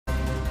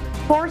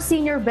Four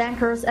senior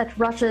bankers at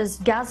Russia's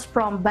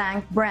Gazprom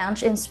Bank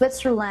branch in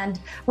Switzerland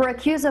were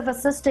accused of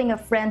assisting a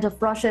friend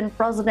of Russian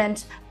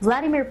President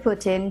Vladimir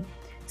Putin,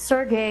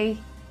 Sergei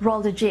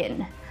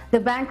Roldygin. The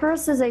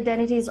bankers, whose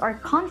identities are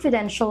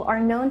confidential,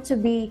 are known to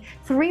be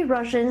three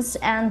Russians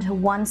and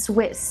one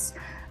Swiss.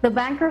 The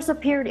bankers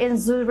appeared in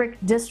Zurich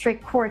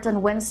District Court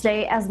on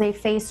Wednesday as they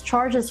faced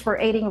charges for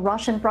aiding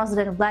Russian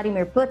President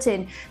Vladimir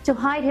Putin to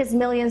hide his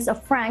millions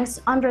of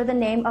francs under the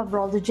name of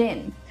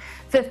Roldygin.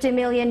 $50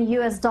 million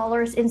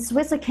in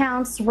Swiss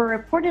accounts were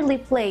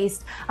reportedly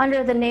placed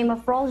under the name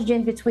of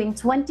Roldygin between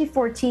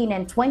 2014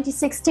 and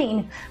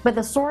 2016, but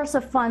the source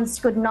of funds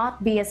could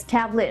not be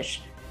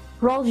established.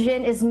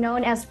 Roldygin is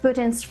known as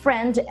Putin's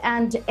friend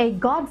and a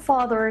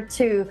godfather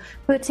to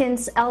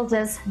Putin's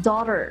eldest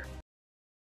daughter.